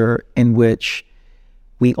culture in which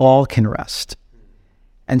we all can rest.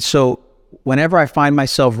 And so whenever I find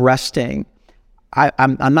myself resting,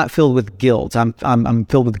 I'm not filled with guilt. I'm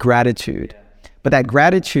filled with gratitude. But that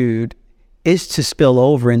gratitude is to spill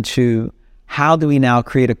over into how do we now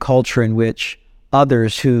create a culture in which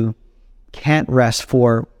others who can't rest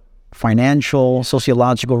for financial,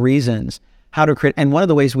 sociological reasons, how to create, and one of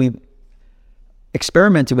the ways we've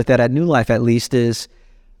experimented with that at New Life at least is,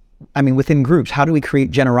 within groups, how do we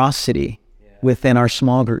create generosity within our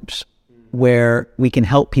small groups where we can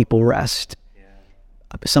help people rest?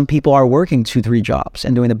 Some people are working 2-3 jobs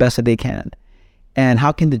and doing the best that they can. And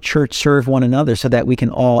how can the church serve one another so that we can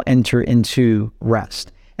all enter into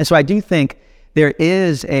rest? And so I do think there's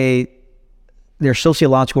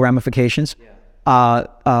sociological ramifications,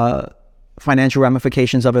 financial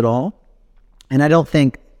ramifications of it all. And I don't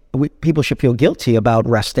think people should feel guilty about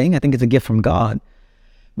resting. I think it's a gift from God.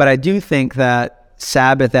 But I do think that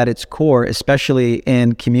Sabbath at its core, especially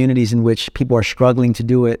in communities in which people are struggling to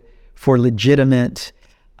do it for legitimate,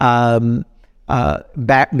 because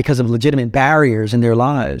of legitimate barriers in their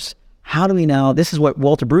lives, how do we now, this is what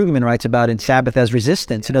Walter Brueggemann writes about in Sabbath as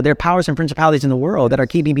resistance. There are powers and principalities in the world that are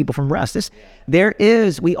keeping people from rest.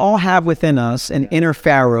 We all have within us an inner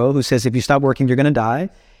Pharaoh who says, if you stop working, you're going to die.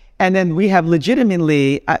 And then we have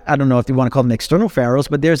legitimately, I don't know if you want to call them external pharaohs,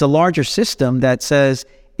 but there's a larger system that says,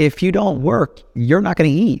 if you don't work, you're not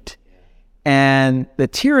going to eat. And the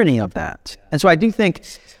tyranny of that. And so I do think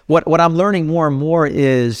what I'm learning more and more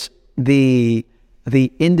is the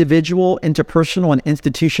the individual, interpersonal, and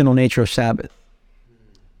institutional nature of Sabbath.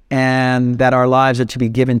 And that our lives are to be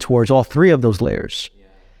given towards all three of those layers.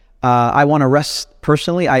 I want to rest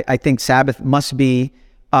personally. I think Sabbath must be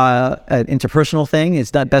an interpersonal thing.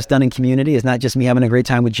 It's not best done in community. It's not just me having a great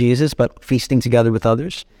time with Jesus, but feasting together with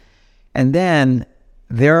others. And then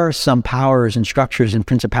there are some powers and structures and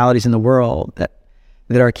principalities in the world that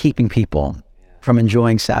are keeping people from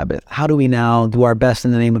enjoying Sabbath. How do we now do our best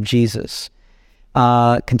in the name of Jesus,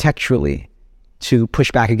 contextually, to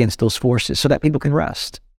push back against those forces so that people can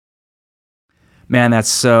rest? Man, that's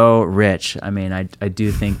so rich. I mean, I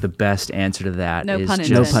do think the best answer to that No is pun just...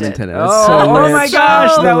 intended. No pun intended. Oh my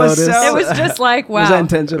gosh, that was so... It was just like, wow. Was that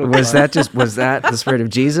intentional? Was that the spirit of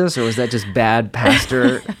Jesus, or was that just bad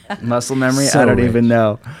pastor muscle memory? So I don't rich. even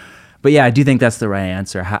know. But yeah, I do think that's the right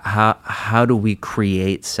answer. How do we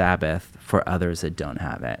create Sabbath for others that don't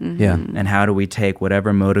have it? Yeah. And how do we take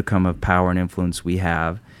whatever modicum of power and influence we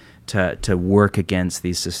have to work against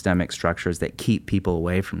these systemic structures that keep people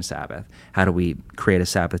away from Sabbath? How do we create a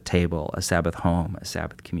Sabbath table, a Sabbath home, a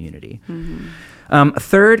Sabbath community? A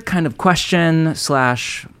third kind of question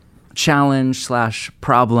 / challenge /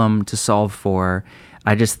 problem to solve for,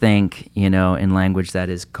 I just think, in language that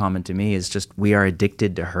is common to me, is just we are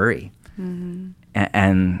addicted to hurry.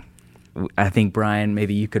 And I think, Brian,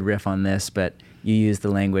 maybe you could riff on this, but you used the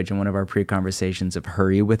language in one of our pre-conversations of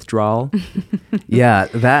hurry withdrawal. Yeah,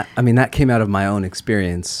 that came out of my own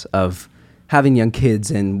experience of having young kids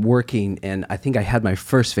and working, and I think I had my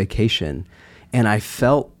first vacation, and I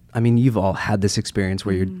felt, you've all had this experience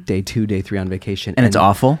where you're day 2, day 3 on vacation. And it's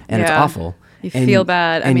awful. And it's Yeah. awful. You feel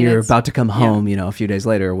bad. And you're it's- about to come home, a few days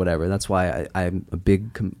later or whatever. That's why I'm a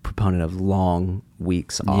big proponent of long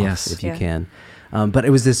weeks off, Yes. if you Yeah. can. But it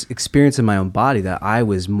was this experience in my own body that I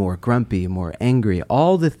was more grumpy, more angry,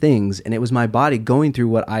 all the things. And it was my body going through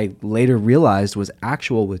what I later realized was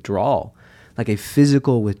actual withdrawal, like a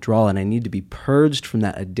physical withdrawal. And I need to be purged from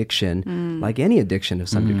that addiction, like any addiction to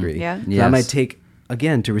some degree. Yeah. That Yes. might take,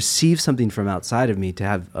 again, to receive something from outside of me, to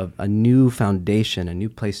have a new foundation, a new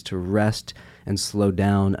place to rest and slow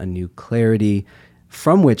down, a new clarity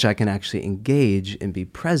from which I can actually engage and be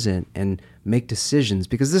present and make decisions.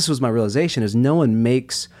 Because this was my realization, is no one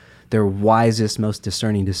makes their wisest, most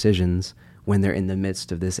discerning decisions when they're in the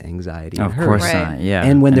midst of this anxiety and Of hurry. course Right. not. Yeah.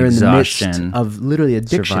 And when they're in the midst Exhaustion, of literally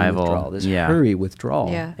addiction survival. withdrawal, this Yeah. hurry withdrawal.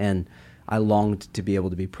 Yeah. And I longed to be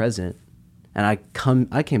able to be present. And I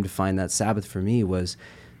came to find that Sabbath for me was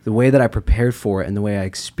the way that I prepared for it and the way I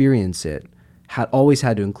experience it always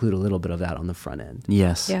had to include a little bit of that on the front end.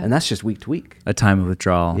 Yes. Yeah. And that's just week to week. A time of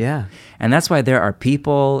withdrawal. Yeah. And that's why there are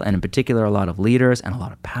people, and in particular a lot of leaders and a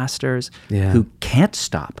lot of pastors, Yeah. who can't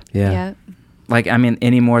stop. Yeah.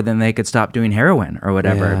 Any more than they could stop doing heroin or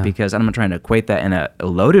whatever, Yeah. because I'm not trying to equate that in a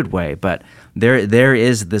loaded way, but there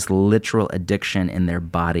is this literal addiction in their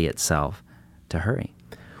body itself to hurry.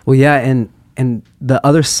 Well, yeah, and the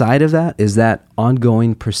other side of that is that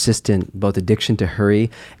ongoing, persistent, both addiction to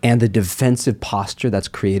hurry and the defensive posture that's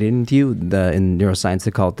created into you. In neuroscience,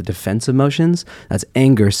 they call it the defense emotions. That's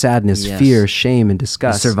anger, sadness, Yes. fear, shame, and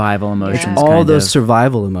disgust. Survival emotions. All kind those of.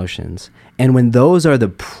 survival emotions. And when those are the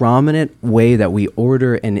prominent way that we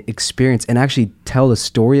order and experience and actually tell the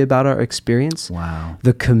story about our experience, Wow.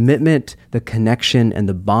 the commitment, the connection, and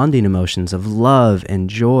the bonding emotions of love and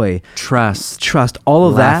joy, trust, all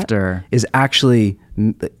of Laughter. that is actually,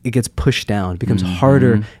 it gets pushed down, becomes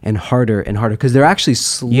harder and harder and harder, because they're actually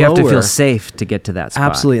slower. You have to feel safe to get to that spot.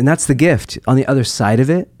 Absolutely. And that's the gift. On the other side of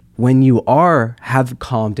it, when you have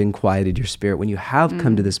calmed and quieted your spirit, when you have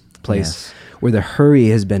come to this place Yes. where the hurry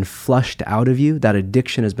has been flushed out of you, that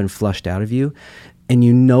addiction has been flushed out of you, and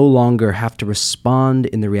you no longer have to respond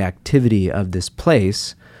in the reactivity of this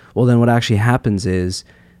place, well, then what actually happens is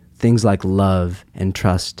things like love and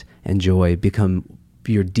trust and joy become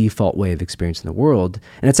your default way of experiencing the world.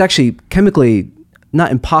 And it's actually chemically not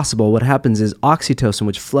impossible. What happens is oxytocin,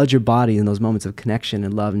 which floods your body in those moments of connection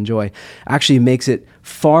and love and joy, actually makes it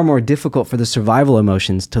far more difficult for the survival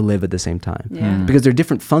emotions to live at the same time. Yeah. Because they're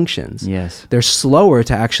different functions. Yes. They're slower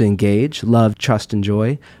to actually engage love, trust, and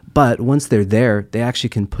joy. But once they're there, they actually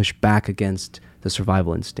can push back against the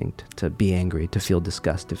survival instinct to be angry, to feel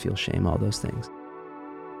disgust, to feel shame, all those things.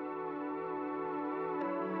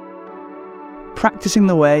 Practicing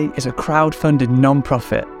the Way is a crowd-funded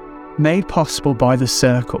non-profit made possible by The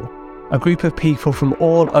Circle, a group of people from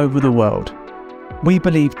all over the world. We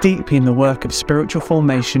believe deeply in the work of spiritual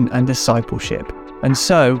formation and discipleship, and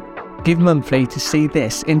so give monthly to see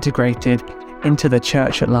this integrated into the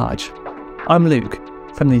church at large. I'm Luke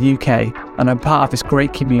from the UK, and I'm part of this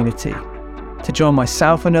great community. To join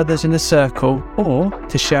myself and others in The Circle, or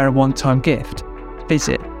to share a one-time gift,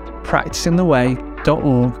 visit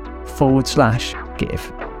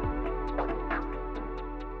practicingtheway.org/give.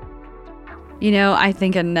 You know, I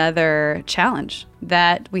think another challenge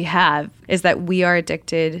that we have is that we are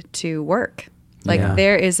addicted to work. Like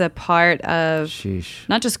there is a part of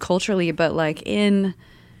not just culturally, but like in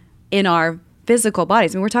our physical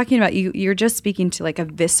bodies. I mean, we're talking about you're just speaking to like a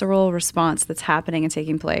visceral response that's happening and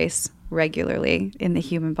taking place regularly in the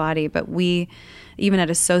human body. But we, even at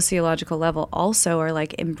a sociological level, also are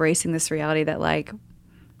like embracing this reality that like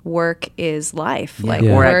work is life. Like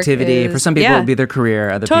or work activity. For some people it would be their career.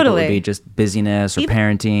 Other people would be just busyness or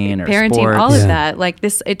parenting or sports. All of that. Like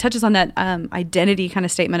this, it touches on that identity kind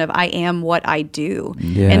of statement of I am what I do.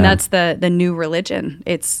 And that's the new religion.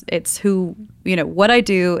 It's who, what I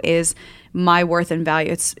do is my worth and value.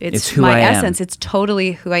 It's who my I essence. am. It's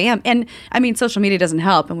totally who I am. And I mean, social media doesn't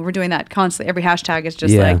help. And we're doing that constantly. Every hashtag is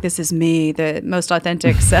just like, this is me, the most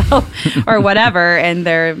authentic self or whatever. And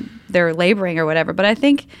they're laboring or whatever. But I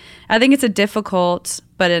think it's a difficult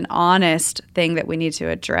but an honest thing that we need to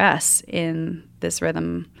address in this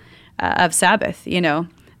rhythm of Sabbath. I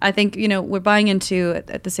think, we're buying into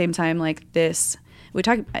at the same time like this. We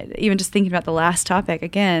talk, even just thinking about the last topic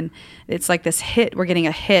again, it's like this hit. We're getting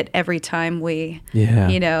a hit every time we,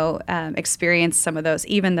 experience some of those,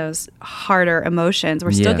 even those harder emotions.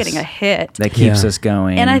 We're still getting a hit. That keeps us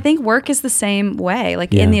going. And I think work is the same way.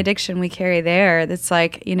 Like in the addiction we carry there, that's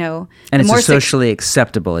like, and it's a socially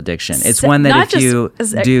acceptable addiction. It's one that if you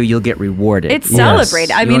do, you'll get rewarded. It's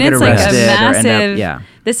celebrated. I mean, it's like a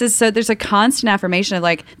massive, there's a constant affirmation of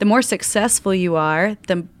like, the more successful you are,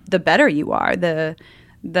 the better you are. I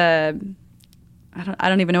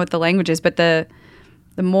don't even know what the language is, but the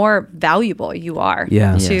more valuable you are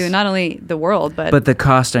to not only the world, but the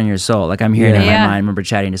cost on your soul. Like I'm hearing in my mind, I remember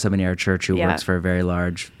chatting to somebody in our church who works for a very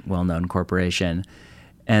large, well-known corporation,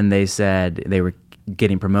 and they said they were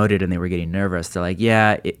getting promoted and they were getting nervous. They're like,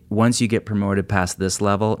 once you get promoted past this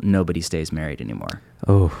level, nobody stays married anymore.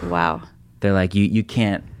 Oh, wow. They're like, you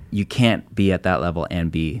can't be at that level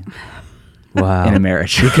and be in a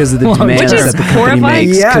marriage because of the demands which is that the company horrifying.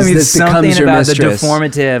 makes. Yeah, I mean, this something becomes your about mistress. the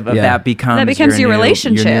deformative of that becomes your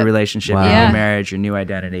relationship. Your new relationship, Wow. your new marriage, your new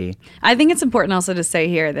identity. I think it's important also to say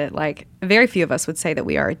here that like very few of us would say that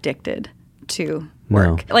we are addicted to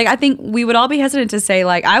work. No. Like I think we would all be hesitant to say,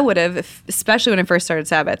 like I would have, especially when I first started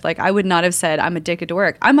Sabbath, like I would not have said I'm addicted to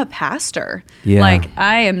work. I'm a pastor. Yeah. Like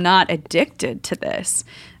I am not addicted to this.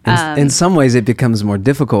 In some ways, it becomes more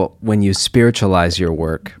difficult when you spiritualize your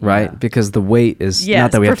work, right? Because the weight is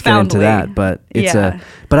not that we have to get into that, but it's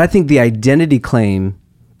But I think the identity claim,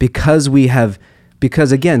 because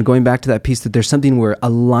again, going back to that piece, that there's something we're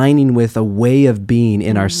aligning with, a way of being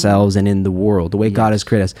in ourselves and in the world, the way God has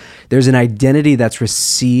created us. There's an identity that's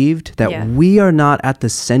received that we are not at the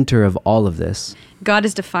center of all of this. God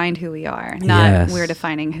has defined who we are, not we're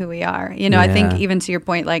defining who we are. I think even to your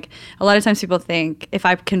point, like a lot of times people think if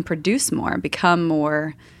I can produce more, become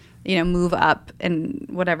more, move up in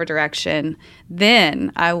whatever direction,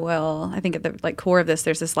 then I think at the core of this,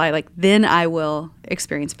 there's this lie, like, then I will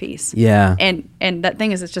experience peace. Yeah. And that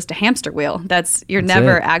thing is, it's just a hamster wheel. You're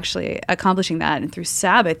never actually accomplishing that. And through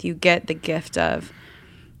Sabbath, you get the gift of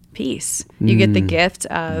peace. You get the gift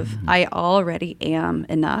of I already am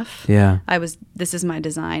enough. Yeah. This is my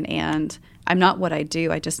design, and I'm not what I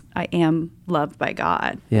do. I am loved by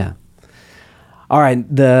God. Yeah. All right.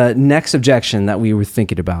 The next objection that we were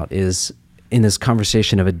thinking about is in this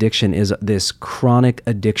conversation of addiction is this chronic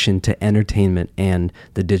addiction to entertainment and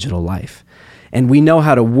the digital life. And we know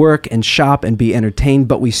how to work and shop and be entertained,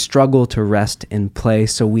 but we struggle to rest and play,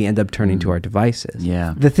 so we end up turning to our devices.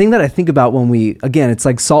 Yeah. The thing that I think about again, it's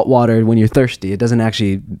like salt water when you're thirsty. It doesn't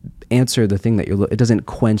actually answer the thing that it doesn't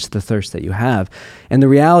quench the thirst that you have. And the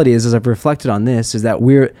reality is, as I've reflected on this, is that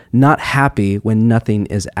we're not happy when nothing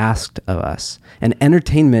is asked of us. And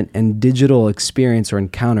entertainment and digital experience or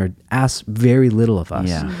encounter asks very little of us.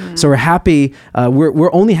 Yeah. Mm-hmm. So we're happy,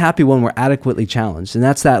 we're only happy when we're adequately challenged. And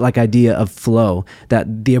that's that idea of flow,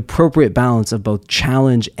 that the appropriate balance of both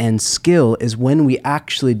challenge and skill is when we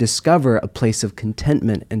actually discover a place of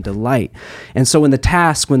contentment and delight. And so when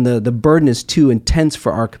the burden is too intense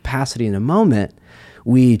for our capacity in a moment,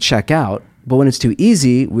 we check out. But when it's too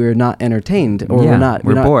easy, we're not entertained, or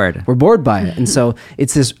we're bored. We're bored by it. And so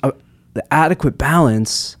it's this the adequate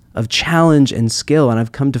balance of challenge and skill. And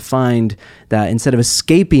I've come to find that instead of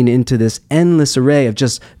escaping into this endless array of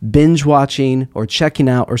just binge watching or checking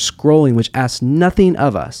out or scrolling, which asks nothing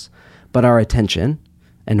of us but our attention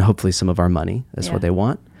and hopefully some of our money, that's what they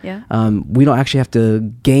want. Yeah. We don't actually have to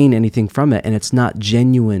gain anything from it. And it's not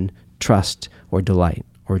genuine trust or delight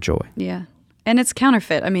or joy. Yeah. And it's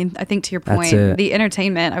counterfeit. I mean, I think to your point, the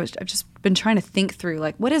entertainment, I've just been trying to think through,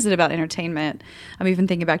 like, what is it about entertainment? I'm even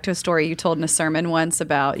thinking back to a story you told in a sermon once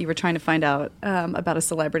about you were trying to find out about a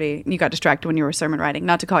celebrity, and you got distracted when you were sermon writing,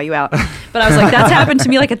 not to call you out. But I was like, that's happened to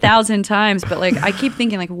me like 1,000 times. But like, I keep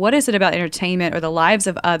thinking, like, what is it about entertainment or the lives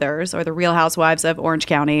of others or the Real Housewives of Orange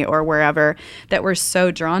County or wherever that we're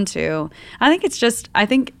so drawn to? I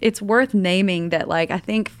think it's worth naming that, like, I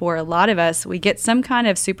think for a lot of us, we get some kind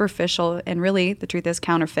of superficial and really, the truth is,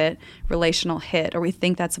 counterfeit relational hit, or we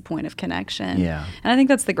think that's a point of connection. Yeah. And I think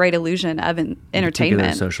that's the great illusion of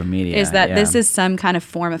entertainment. Social media. Is that this is some kind of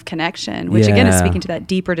form of connection, which again is speaking to that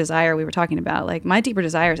deeper desire we were talking about. Like, my deeper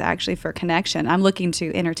desire is actually for connection. I'm looking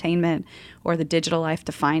to entertainment or the digital life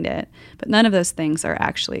to find it. But none of those things are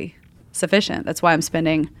actually sufficient. That's why I'm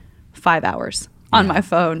spending 5 hours on my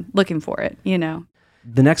phone looking for it, you know.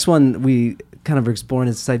 The next one we kind of exploring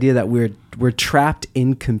is this idea that we're trapped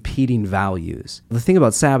in competing values. The thing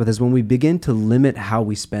about Sabbath is when we begin to limit how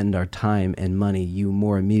we spend our time and money, you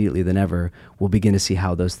more immediately than ever will begin to see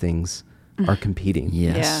how those things are competing.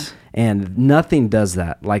 Yes. Yeah. And nothing does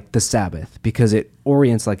that like the Sabbath, because it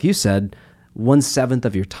orients, like you said, 1/7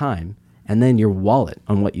 of your time and then your wallet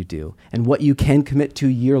on what you do and what you can commit to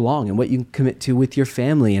year long and what you can commit to with your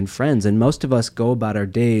family and friends. And most of us go about our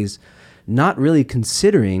days not really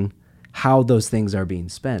considering how those things are being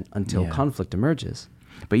spent until conflict emerges.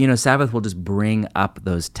 But, you know, Sabbath will just bring up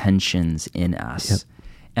those tensions in us. Yep.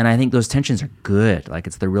 And I think those tensions are good. Like,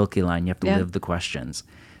 it's the Rilke line, you have to live the questions.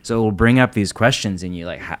 So it will bring up these questions in you,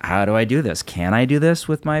 like, how do I do this? Can I do this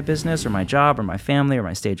with my business or my job or my family or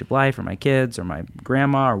my stage of life or my kids or my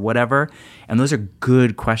grandma or whatever? And those are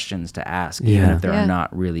good questions to ask, even if there are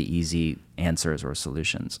not really easy answers or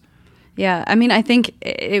solutions. Yeah, I mean, I think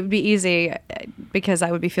it would be easy because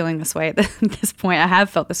I would be feeling this way at this point. I have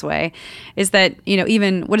felt this way, is that, you know,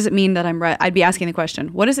 even what does it mean that I'd be asking the question,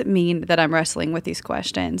 what does it mean that I'm wrestling with these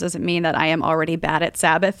questions? Does it mean that I am already bad at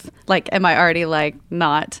Sabbath? Like, am I already like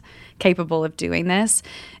not capable of doing this?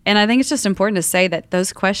 And I think it's just important to say that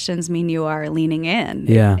those questions mean you are leaning in.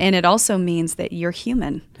 Yeah. And it also means that you're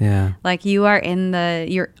human. Yeah. Like, you're in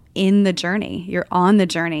the journey. You're on the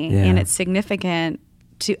journey. Yeah. And it's significant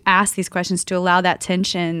to ask these questions, to allow that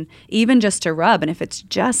tension even just to rub. And if it's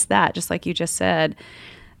just that, just like you just said,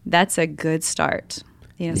 that's a good start.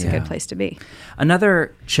 You know, it's a good place to be.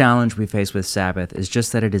 Another challenge we face with Sabbath is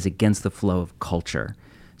just that it is against the flow of culture.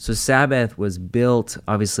 So Sabbath was built,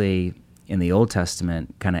 obviously, in the Old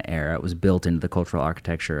Testament kind of era. It was built into the cultural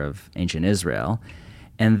architecture of ancient Israel.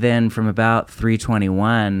 And then from about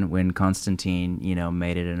 321, when Constantine, you know,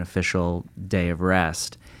 made it an official day of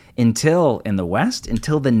rest, until in the West,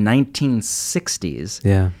 until the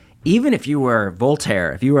 1960s, even if you were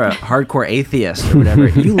Voltaire, if you were a hardcore atheist or whatever,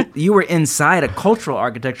 you were inside a cultural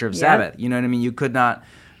architecture of Sabbath. You know what I mean? You could not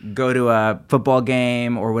go to a football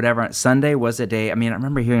game or whatever. Sunday was a day. I mean, I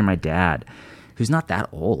remember hearing my dad, who's not that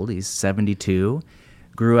old, he's 72,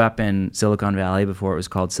 grew up in Silicon Valley before it was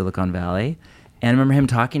called Silicon Valley. And I remember him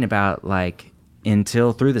talking about, like,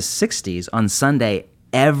 until through the 60s, on Sunday,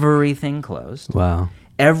 everything closed. Wow.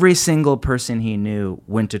 Every single person he knew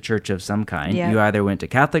went to church of some kind. Yeah. You either went to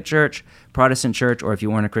Catholic church, Protestant church, or if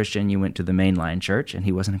you weren't a Christian, you went to the mainline church. And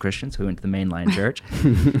he wasn't a Christian, so he went to the mainline church.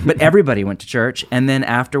 But everybody went to church. And then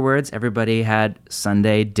afterwards, everybody had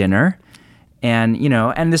Sunday dinner. And, you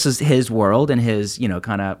know, and this is his world and his, you know,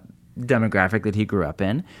 kind of demographic that he grew up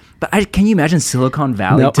in. But can you imagine Silicon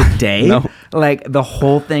Valley today? No. Like, the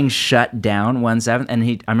whole thing shut down 1/7.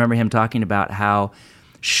 And I remember him talking about how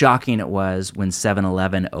shocking it was when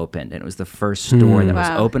 7-Eleven opened, and it was the first store that was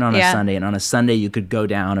open on a Sunday, and on a Sunday you could go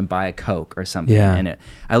down and buy a Coke or something. And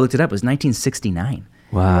I looked it up, it was 1969.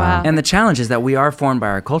 Wow. And the challenge is that we are formed by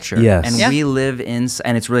our culture. Yes. And we live in,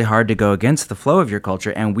 and it's really hard to go against the flow of your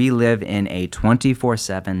culture, and we live in a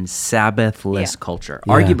 24/7 Sabbathless culture,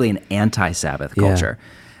 arguably an anti-Sabbath culture.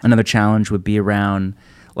 Another challenge would be around,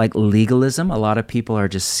 like, legalism. A lot of people are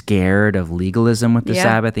just scared of legalism with the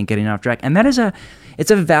Sabbath and getting off track. And that is it's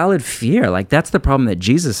a valid fear. Like, that's the problem that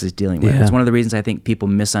Jesus is dealing with. It's one of the reasons I think people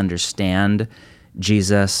misunderstand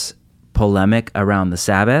Jesus' polemic around the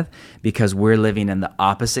Sabbath, because we're living in the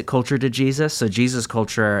opposite culture to Jesus. So Jesus'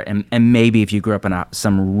 culture, and maybe if you grew up in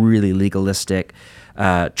some really legalistic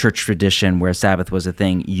church tradition where Sabbath was a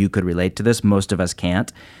thing, you could relate to this. Most of us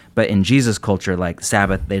can't. But in Jesus' culture, like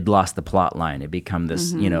Sabbath, they'd lost the plot line. It become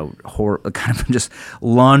this, you know, kind of just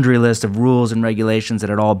laundry list of rules and regulations that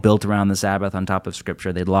had all built around the Sabbath on top of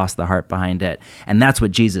Scripture. They'd lost the heart behind it. And that's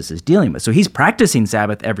what Jesus is dealing with. So he's practicing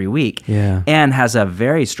Sabbath every week and has a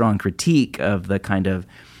very strong critique of the kind of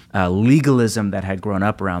legalism that had grown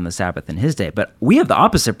up around the Sabbath in his day. But we have the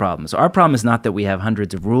opposite problem. So our problem is not that we have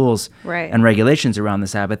hundreds of rules and regulations around the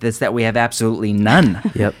Sabbath. It's that we have absolutely none.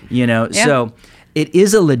 So it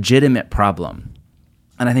is a legitimate problem.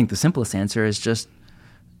 And I think the simplest answer is just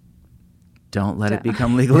don't let it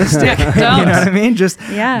become legalistic. You know what I mean? Just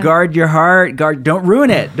guard your heart. Don't ruin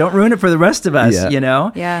it. Don't ruin it for the rest of us,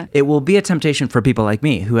 It will be a temptation for people like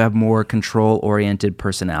me who have more control-oriented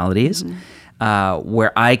personalities.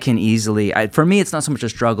 Where I can easily, for me, it's not so much a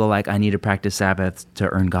struggle like I need to practice Sabbath to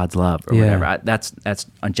earn God's love or whatever. That's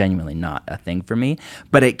genuinely not a thing for me.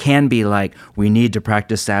 But it can be like, we need to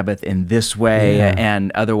practice Sabbath in this way,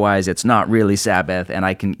 and otherwise it's not really Sabbath. And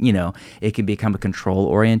I can, it can become a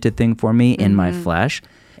control-oriented thing for me in my flesh.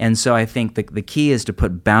 And so I think the key is to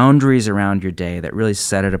put boundaries around your day that really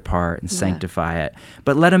set it apart and sanctify it.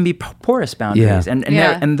 But let them be porous boundaries. And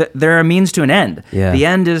there are means to an end. The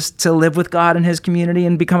end is to live with God and his community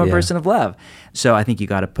and become a person of love. So I think you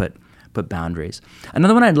got to put boundaries.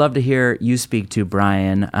 Another one I'd love to hear you speak to,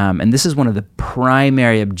 Brian, and this is one of the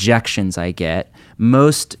primary objections I get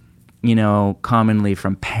most commonly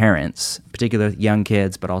from parents, particularly young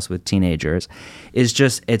kids, but also with teenagers, is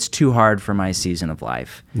just, it's too hard for my season of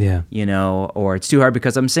life. Or it's too hard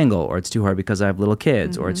because I'm single, or it's too hard because I have little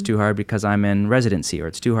kids, or it's too hard because I'm in residency, or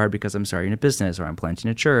it's too hard because I'm starting a business, or I'm planting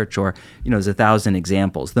a church, or, there's 1,000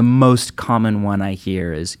 examples. The most common one I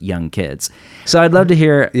hear is young kids. So I'd love to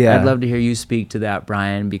hear, you speak to that,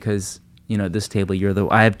 Brian, because this table,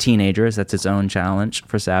 I have teenagers, that's its own challenge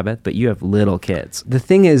for Sabbath, but you have little kids. The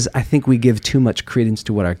thing is, I think we give too much credence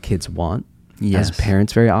to what our kids want as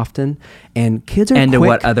parents very often. And kids are and quick. to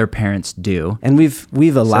what other parents do. And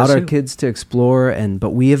we've allowed our kids to explore,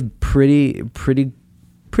 but we have pretty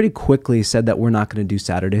quickly said that we're not going to do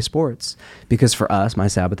Saturday sports, because for us, my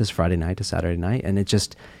Sabbath is Friday night to Saturday night, and it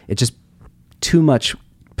just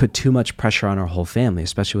put too much pressure on our whole family,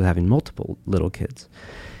 especially with having multiple little kids.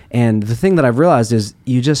 And the thing that I've realized is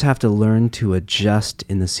you just have to learn to adjust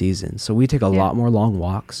in the season. So we take a lot more long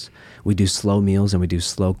walks. We do slow meals and we do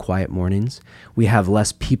slow, quiet mornings. We have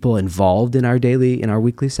less people involved in our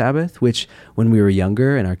weekly Sabbath, which when we were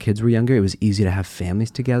younger and our kids were younger, it was easy to have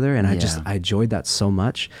families together. And I enjoyed that so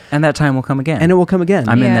much. And that time will come again. And it will come again.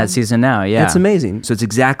 I'm in that season now. Yeah. That's amazing. So it's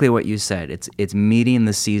exactly what you said. It's meeting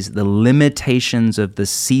the limitations of the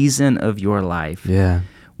season of your life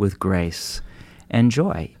with grace and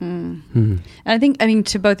joy. And I think,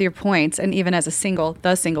 to both your points, and even as the single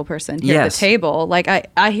person here at the table, like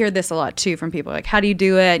I hear this a lot too from people, like, how do you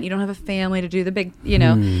do it? You don't have a family to do the big,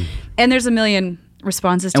 and there's a million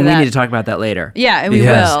responses to that. And we need to talk about that later. Yeah, and we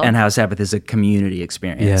will. And how Sabbath is a community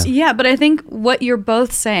experience. Yeah, but I think what you're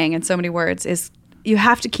both saying in so many words is you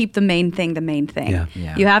have to keep the main thing. Yeah.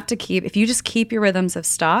 You have to if you just keep your rhythms of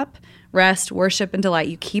stop, rest, worship, and delight,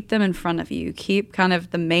 you keep them in front of you. You keep kind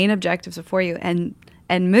of the main objectives before you and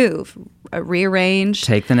move, rearrange.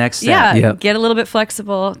 Take the next step. Yeah, get a little bit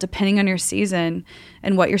flexible depending on your season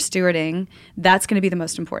and what you're stewarding. That's going to be the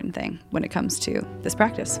most important thing when it comes to this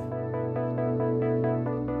practice.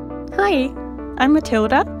 Hi, I'm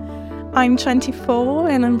Matilda. I'm 24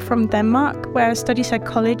 and I'm from Denmark, where I study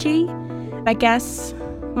psychology. I guess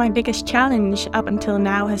my biggest challenge up until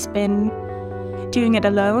now has been doing it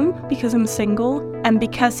alone, because I'm single, and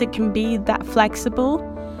because it can be that flexible,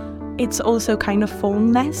 it's also kind of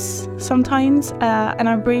formless sometimes, and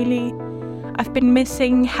I've been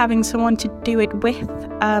missing having someone to do it with,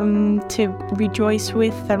 to rejoice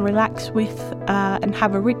with and relax with, and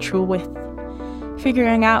have a ritual with.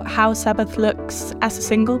 Figuring out how Sabbath looks as a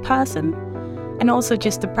single person, and also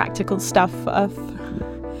just the practical stuff of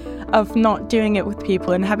not doing it with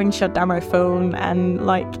people and having shut down my phone, and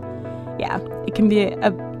it can be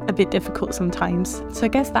a bit difficult sometimes. So I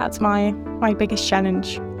guess that's my biggest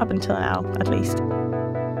challenge up until now, at least.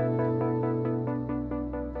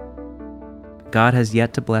 God has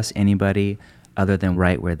yet to bless anybody other than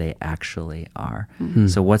right where they actually are.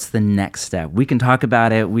 So what's the next step? We can talk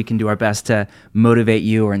about it. We can do our best to motivate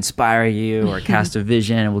you or inspire you or cast a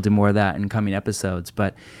vision, and we'll do more of that in coming episodes.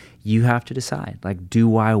 But you have to decide,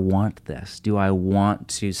 do I want this? Do I want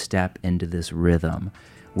to step into this rhythm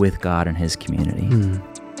with God and his community?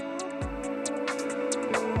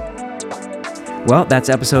 Well, that's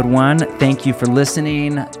episode 1. Thank you for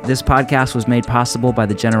listening. This podcast was made possible by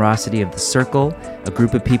the generosity of The Circle, a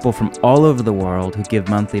group of people from all over the world who give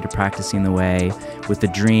monthly to Practicing the Way with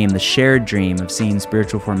the shared dream of seeing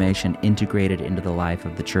spiritual formation integrated into the life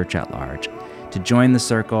of the church at large. To join The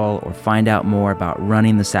Circle or find out more about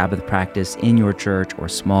running the Sabbath practice in your church or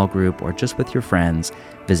small group or just with your friends,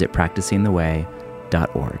 visit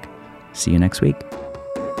practicingtheway.org. See you next week.